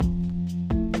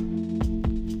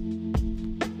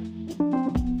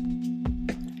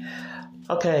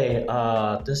Okay,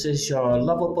 this is your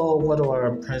lovable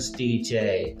widower, Prince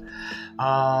DJ.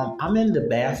 I'm in the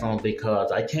bathroom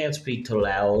because I can't speak too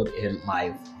loud in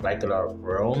my regular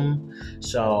room.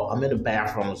 So I'm in the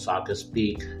bathroom so I can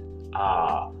speak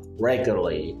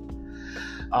regularly.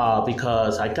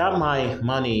 Because I got my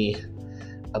money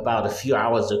about a few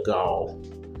hours ago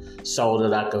so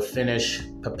that I could finish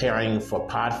preparing for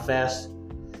podfest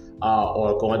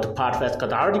or going to podfest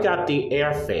because I already got the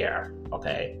airfare,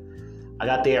 okay? I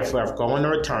got the airfare of going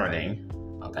and returning,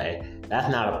 okay? That's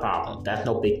not a problem. That's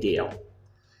no big deal.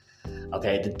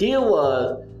 Okay, the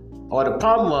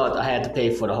problem was I had to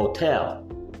pay for the hotel,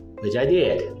 which I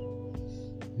did.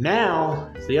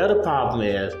 Now, the other problem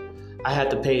is I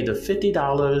had to pay the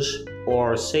 $50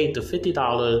 or save the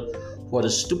 $50 for the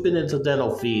stupid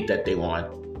incidental fee that they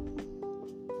want.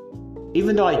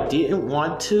 Even though I didn't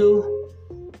want to,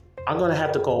 I'm going to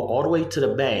have to go all the way to the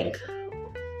bank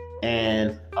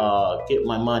and get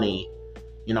my money,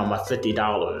 my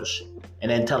 $50, and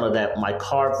then tell her that my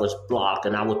card was blocked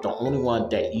and I was the only one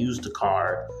that used the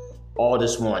card all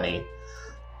this morning.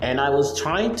 And I was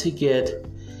trying to get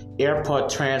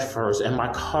airport transfers and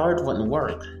my card wouldn't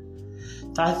work.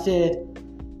 So I said,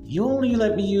 you only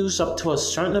let me use up to a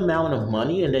certain amount of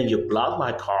money and then you block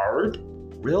my card?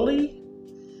 Really?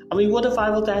 I mean, what if I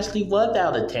was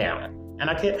out of town? And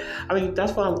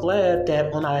that's why I'm glad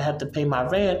that when I had to pay my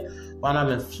rent when I'm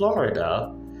in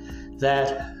Florida,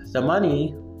 that the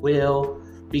money will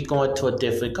be going to a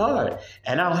different card.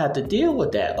 And I don't have to deal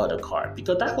with that other card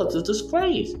because that was a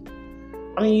disgrace.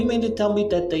 I mean, you mean to tell me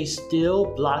that they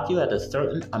still block you at a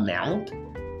certain amount?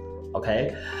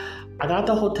 Okay. I got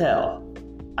the hotel.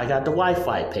 I got the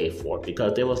Wi-Fi paid for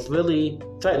because they was really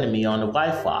threatening me on the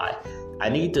Wi-Fi. I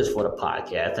need this for the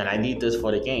podcast and I need this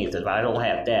for the games. If I don't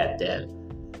have that, then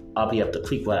I'll be up the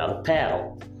creek without a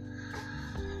paddle.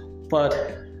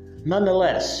 But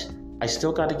nonetheless, I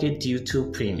still got to get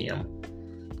YouTube Premium.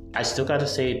 I still got to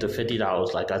save the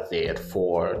 $50 like I said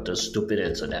for the stupid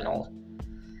incidental.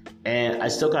 And I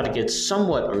still got to get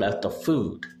somewhat left of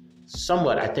food.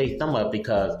 Somewhat, I think somewhat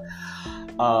because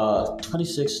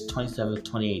 26, 27,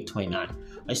 28, 29.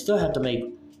 I still have to make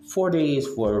 4 days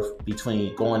worth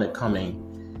between going and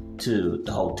coming to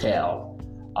the hotel,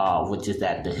 which is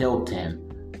at the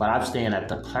Hilton. But I'm staying at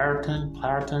the Clariton.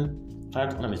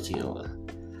 Let me see.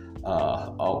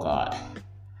 Oh God.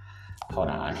 Hold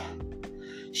on.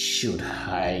 Shoot,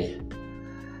 I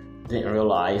didn't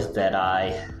realize that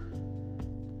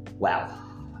wow.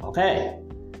 Okay.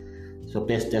 So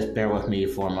just bear with me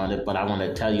for a minute, but I want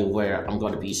to tell you where I'm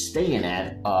going to be staying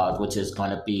at, which is going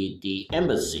to be the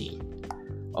Embassy.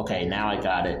 Okay, now I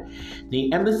got it.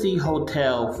 The Embassy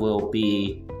Hotel will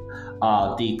be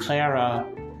the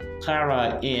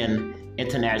Clara Inn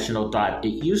International Drive. It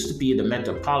used to be the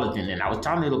Metropolitan Inn. I was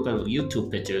trying to look at a YouTube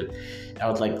picture. I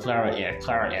was like Clara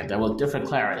Inn. There was different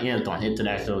Clara Inns on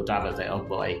International Drive. I was like, oh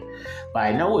boy. But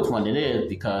I know which one it is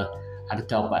because I could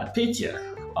tell by the picture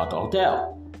of the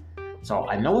hotel. So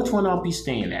I know which one I'll be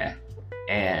staying at.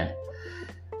 And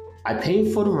I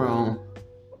paid for the room.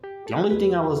 The only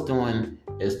thing I was doing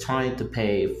is trying to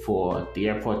pay for the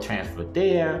airport transfer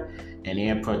there and the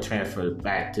airport transfer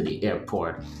back to the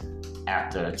airport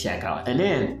after checkout. And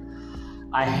then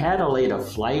I had a later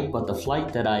flight, but the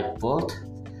flight that I booked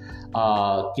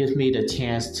gives me the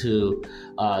chance to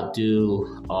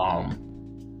do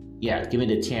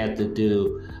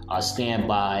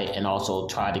standby and also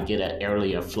try to get an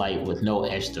earlier flight with no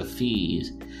extra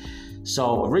fees.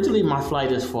 So originally my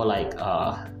flight is for like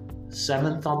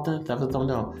 7 something.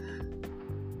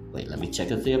 Wait, let me check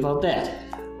and see about that.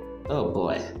 Oh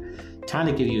boy. Trying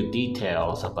to give you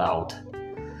details about,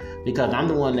 because I'm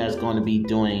the one that's going to be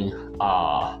doing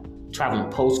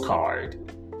traveling postcard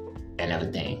and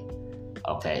everything.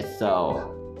 Okay,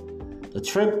 so the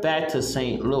trip back to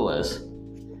St. Louis,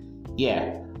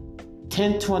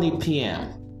 10:20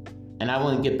 p.m. and I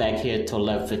wouldn't get back here till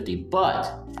 11:50. But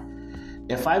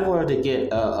if I were to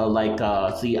get I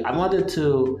wanted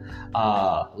to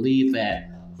leave at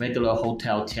regular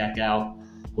hotel checkout,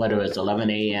 whether it's 11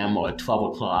 a.m. or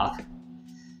 12 o'clock,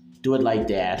 do it like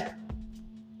that.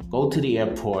 Go to the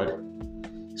airport,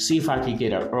 see if I could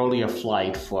get an earlier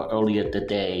flight for earlier that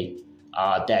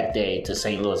day to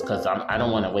St. Louis, because I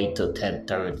don't want to wait till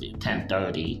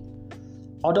 10:30.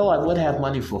 Although I would have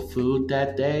money for food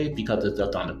that day because it's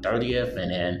just on the 30th,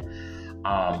 and then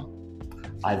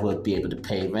I would be able to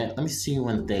pay rent. Let me see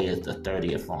when day is the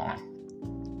 30th on.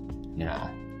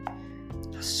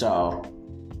 So,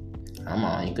 come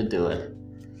on, you could do it.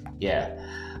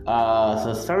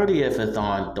 The 30th is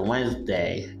on the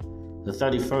Wednesday. The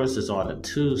 31st is on a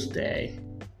Tuesday.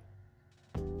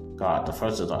 God, the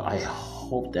first is on...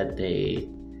 hope that they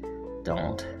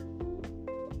don't.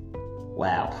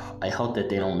 Wow, I hope that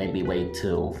they don't make me wait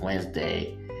till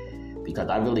Wednesday, because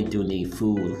I really do need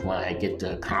food when I get to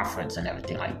the conference and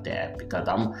everything like that, because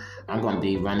I'm going to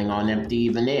be running on empty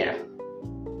even there.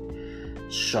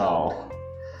 So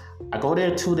I go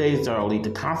there 2 days early.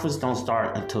 The conference don't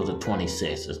start until the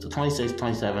 26th. It's the 26th,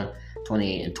 27th,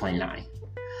 28th, and 29th.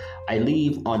 I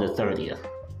leave on the 30th.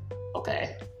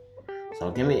 Okay. So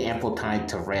give me ample time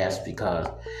to rest, because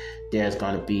there's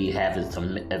going to be having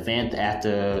some event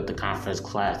after the conference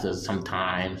classes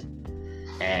sometimes.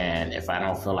 And if I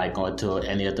don't feel like going to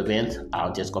any of the events,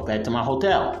 I'll just go back to my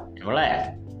hotel and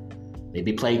relax.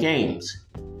 Maybe play games.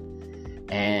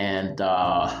 And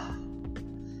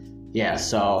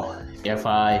so if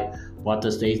I want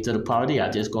to stay to the party, I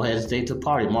just go ahead and stay to the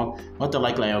party. More than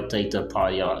likely, I'll take to the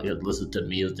party or listen to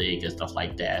music and stuff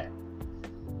like that.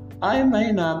 I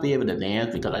may not be able to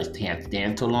dance because I can't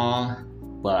stand too long,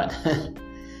 but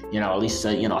at least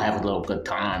have a little good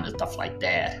time and stuff like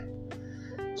that.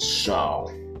 So,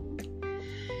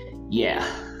 yeah.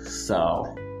 So,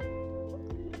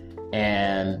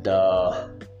 and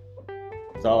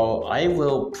so I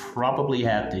will probably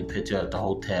have the picture of the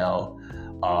hotel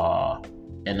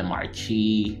in the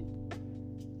marquee,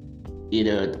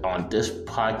 either on this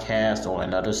podcast or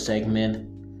another segment,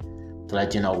 to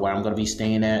let you know where I'm going to be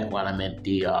staying at while I'm at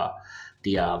the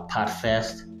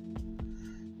podfest.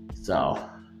 So,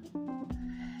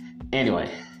 anyway,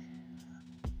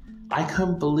 I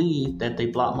couldn't believe that they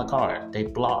blocked my card. They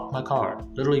blocked my card.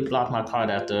 Literally blocked my card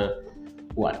after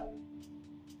what?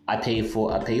 I paid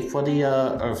for the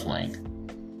Earthlink,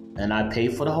 and I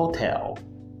paid for the hotel,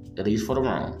 at least for the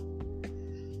room.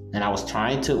 And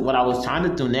what I was trying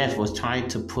to do next was trying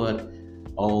to put,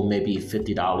 maybe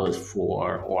 $50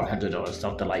 or $100 or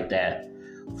something like that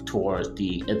towards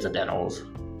the incidentals.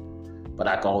 But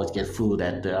I could always get food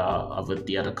at the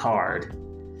other card.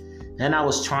 Then I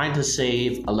was trying to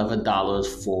save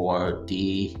 $11 for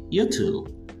the YouTube,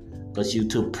 because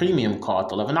YouTube Premium cost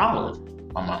 $11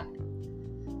 a month.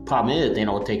 Problem is, they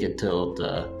don't take it till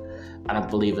I don't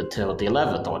believe it till the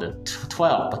 11th or the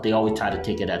 12th, but they always try to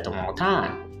take it at the wrong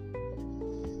time.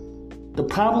 The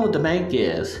problem with the bank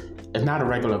is, it's not a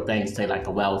regular bank, say like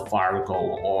a Wells Fargo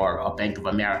or a Bank of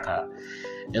America.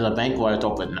 It's a bank where it's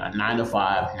open 9 to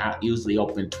 5, not usually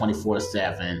open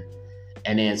 24/7.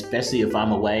 And then especially if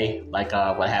I'm away, like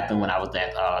what happened when I was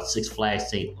at Six Flags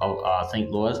St.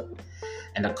 Louis,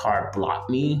 and the card blocked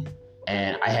me,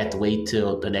 and I had to wait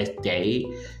till the next day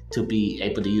to be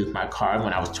able to use my card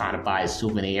when I was trying to buy a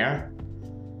souvenir.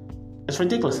 It's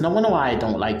ridiculous. No wonder why I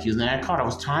don't like using that card. I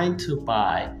was trying to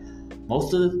buy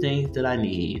most of the things that I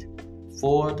need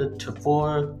for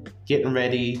getting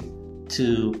ready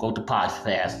to go to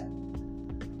podfest,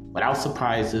 without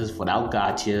surprises, without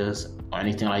gotchas, or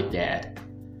anything like that.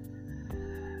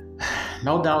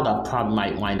 No doubt I probably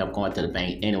might wind up going to the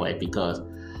bank anyway, because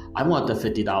I want the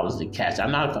 $50 in cash. I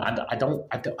don't,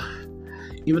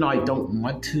 even though I don't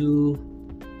want to,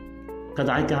 because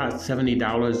I got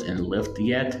 $70 in left,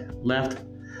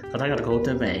 because I got to go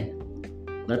to the bank,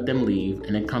 let them leave,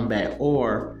 and then come back.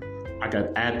 Or I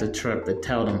could add the trip and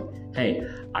tell them, hey,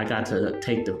 I got to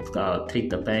take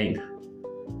the bank.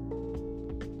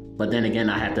 But then again,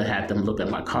 I had to have them look at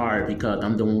my card, because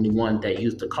I'm the only one that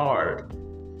used the card.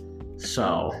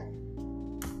 So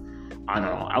I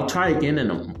don't know. I'll try again in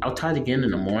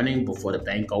the morning before the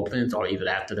bank opens, or even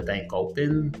after the bank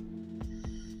opens.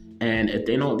 And if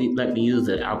they don't let me use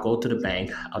it, I'll go to the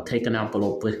bank. I'll take an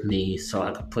envelope with me so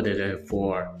I can put it in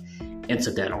for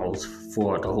incidentals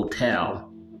for the hotel,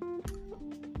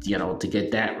 to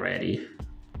get that ready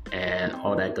and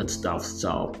all that good stuff.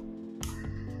 So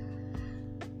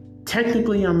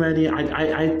technically I'm ready.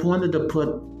 I wanted to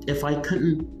put, if I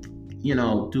couldn't,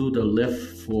 do the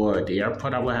lift for the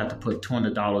airport, I would have to put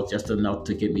 $200, just enough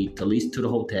to get me at least to the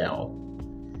hotel,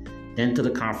 then to the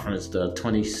conference, the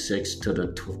 26th to the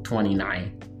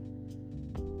 29th,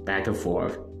 back and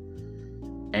forth,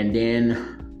 and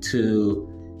then to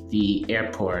the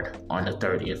airport on the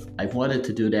 30th. I wanted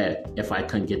to do that if I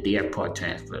couldn't get the airport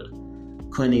transfer.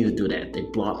 Couldn't even do that. They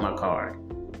blocked my card,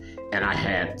 and I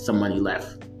had some money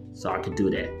left, so I could do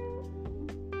that.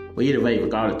 But either way,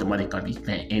 regardless, the money's gonna be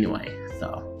spent anyway,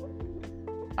 so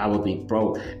I will be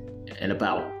broke in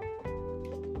about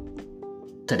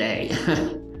today.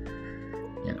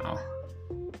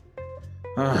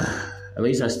 At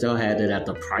least I still had it at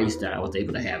the price that I was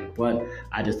able to have it. But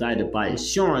I decided to buy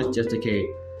insurance just in case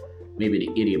maybe the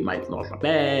idiot might lose my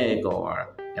bag,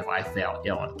 or if I fell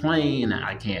ill on the plane and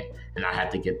I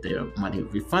had to get the money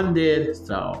refunded.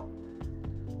 So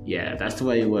yeah, that's the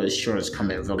way where insurance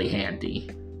come in really handy.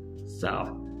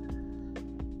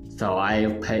 So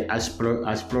I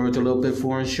splurged a little bit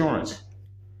for insurance.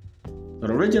 But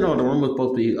original, the room was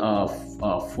supposed to be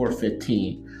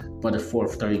 $415, but it's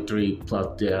 $433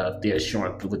 plus the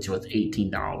insurance, which was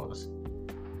 $18.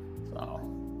 So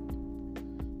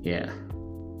yeah.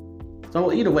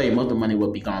 So either way, most of the money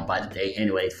will be gone by the day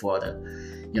anyway for the,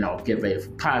 get ready for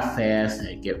podfest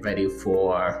and get ready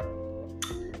for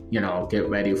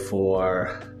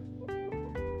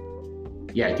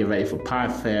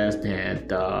podfest and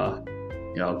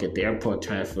get the airport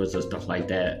transfers and stuff like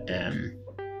that, and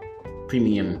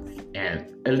premium,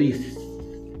 and at least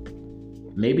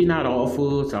maybe not all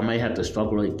foods. I might have to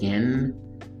struggle again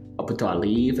up until I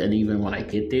leave, and even when I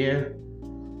get there,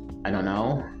 I don't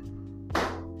know.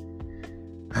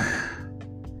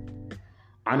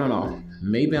 I don't know.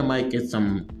 Maybe I might get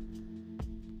some.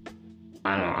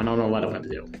 I don't know what I'm gonna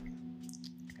do.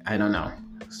 I don't know.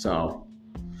 So,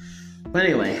 but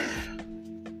anyway,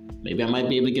 maybe I might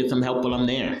be able to get some help while I'm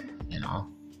there. I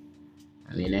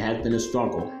mean, it has been a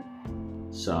struggle.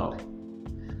 So, all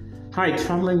right,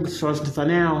 traveling sources for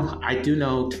now. I do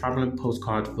know traveling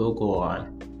postcards will go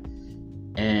on,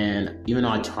 and even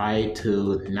though I tried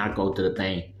to not go to the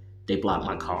bank, they blocked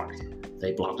my card.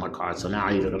 So now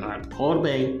I either gonna have to call the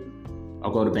bank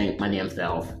or go to the bank my damn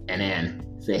self and then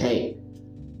say, hey,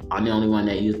 I'm the only one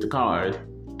that used the card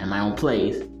in my own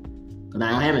place because I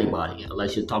don't have anybody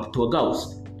unless you're talking to a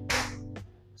ghost.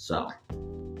 So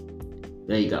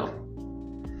there you go.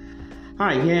 All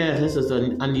right, yeah, this is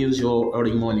an unusual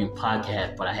early morning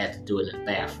podcast, but I had to do it in the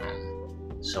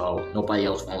bathroom so nobody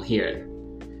else won't hear it.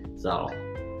 So, all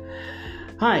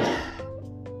right.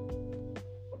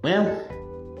 Well,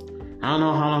 I don't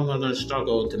know how long I'm going to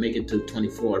struggle to make it to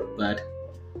 24, but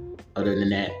other than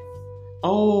that,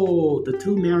 the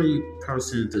two married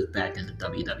persons is back in the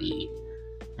WWE.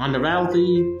 Ronda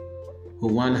Rousey, who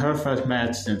won her first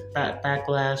match since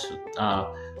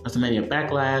WrestleMania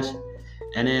Backlash,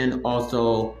 and then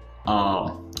also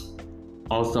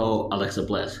Alexa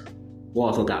Bliss, who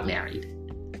also got married.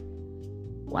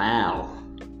 Wow.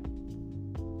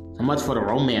 So much for the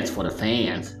romance for the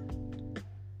fans.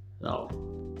 So,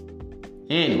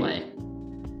 anyway,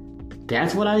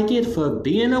 that's what I get for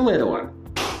being a widower.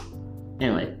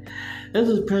 Anyway, this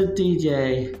is Prince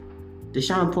DJ,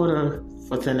 Deshaun Porter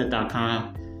for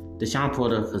Senate.com,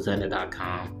 DeshaunPorter for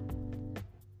Senate.com.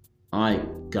 My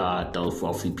God, those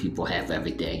wealthy people have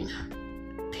everything.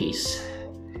 Peace.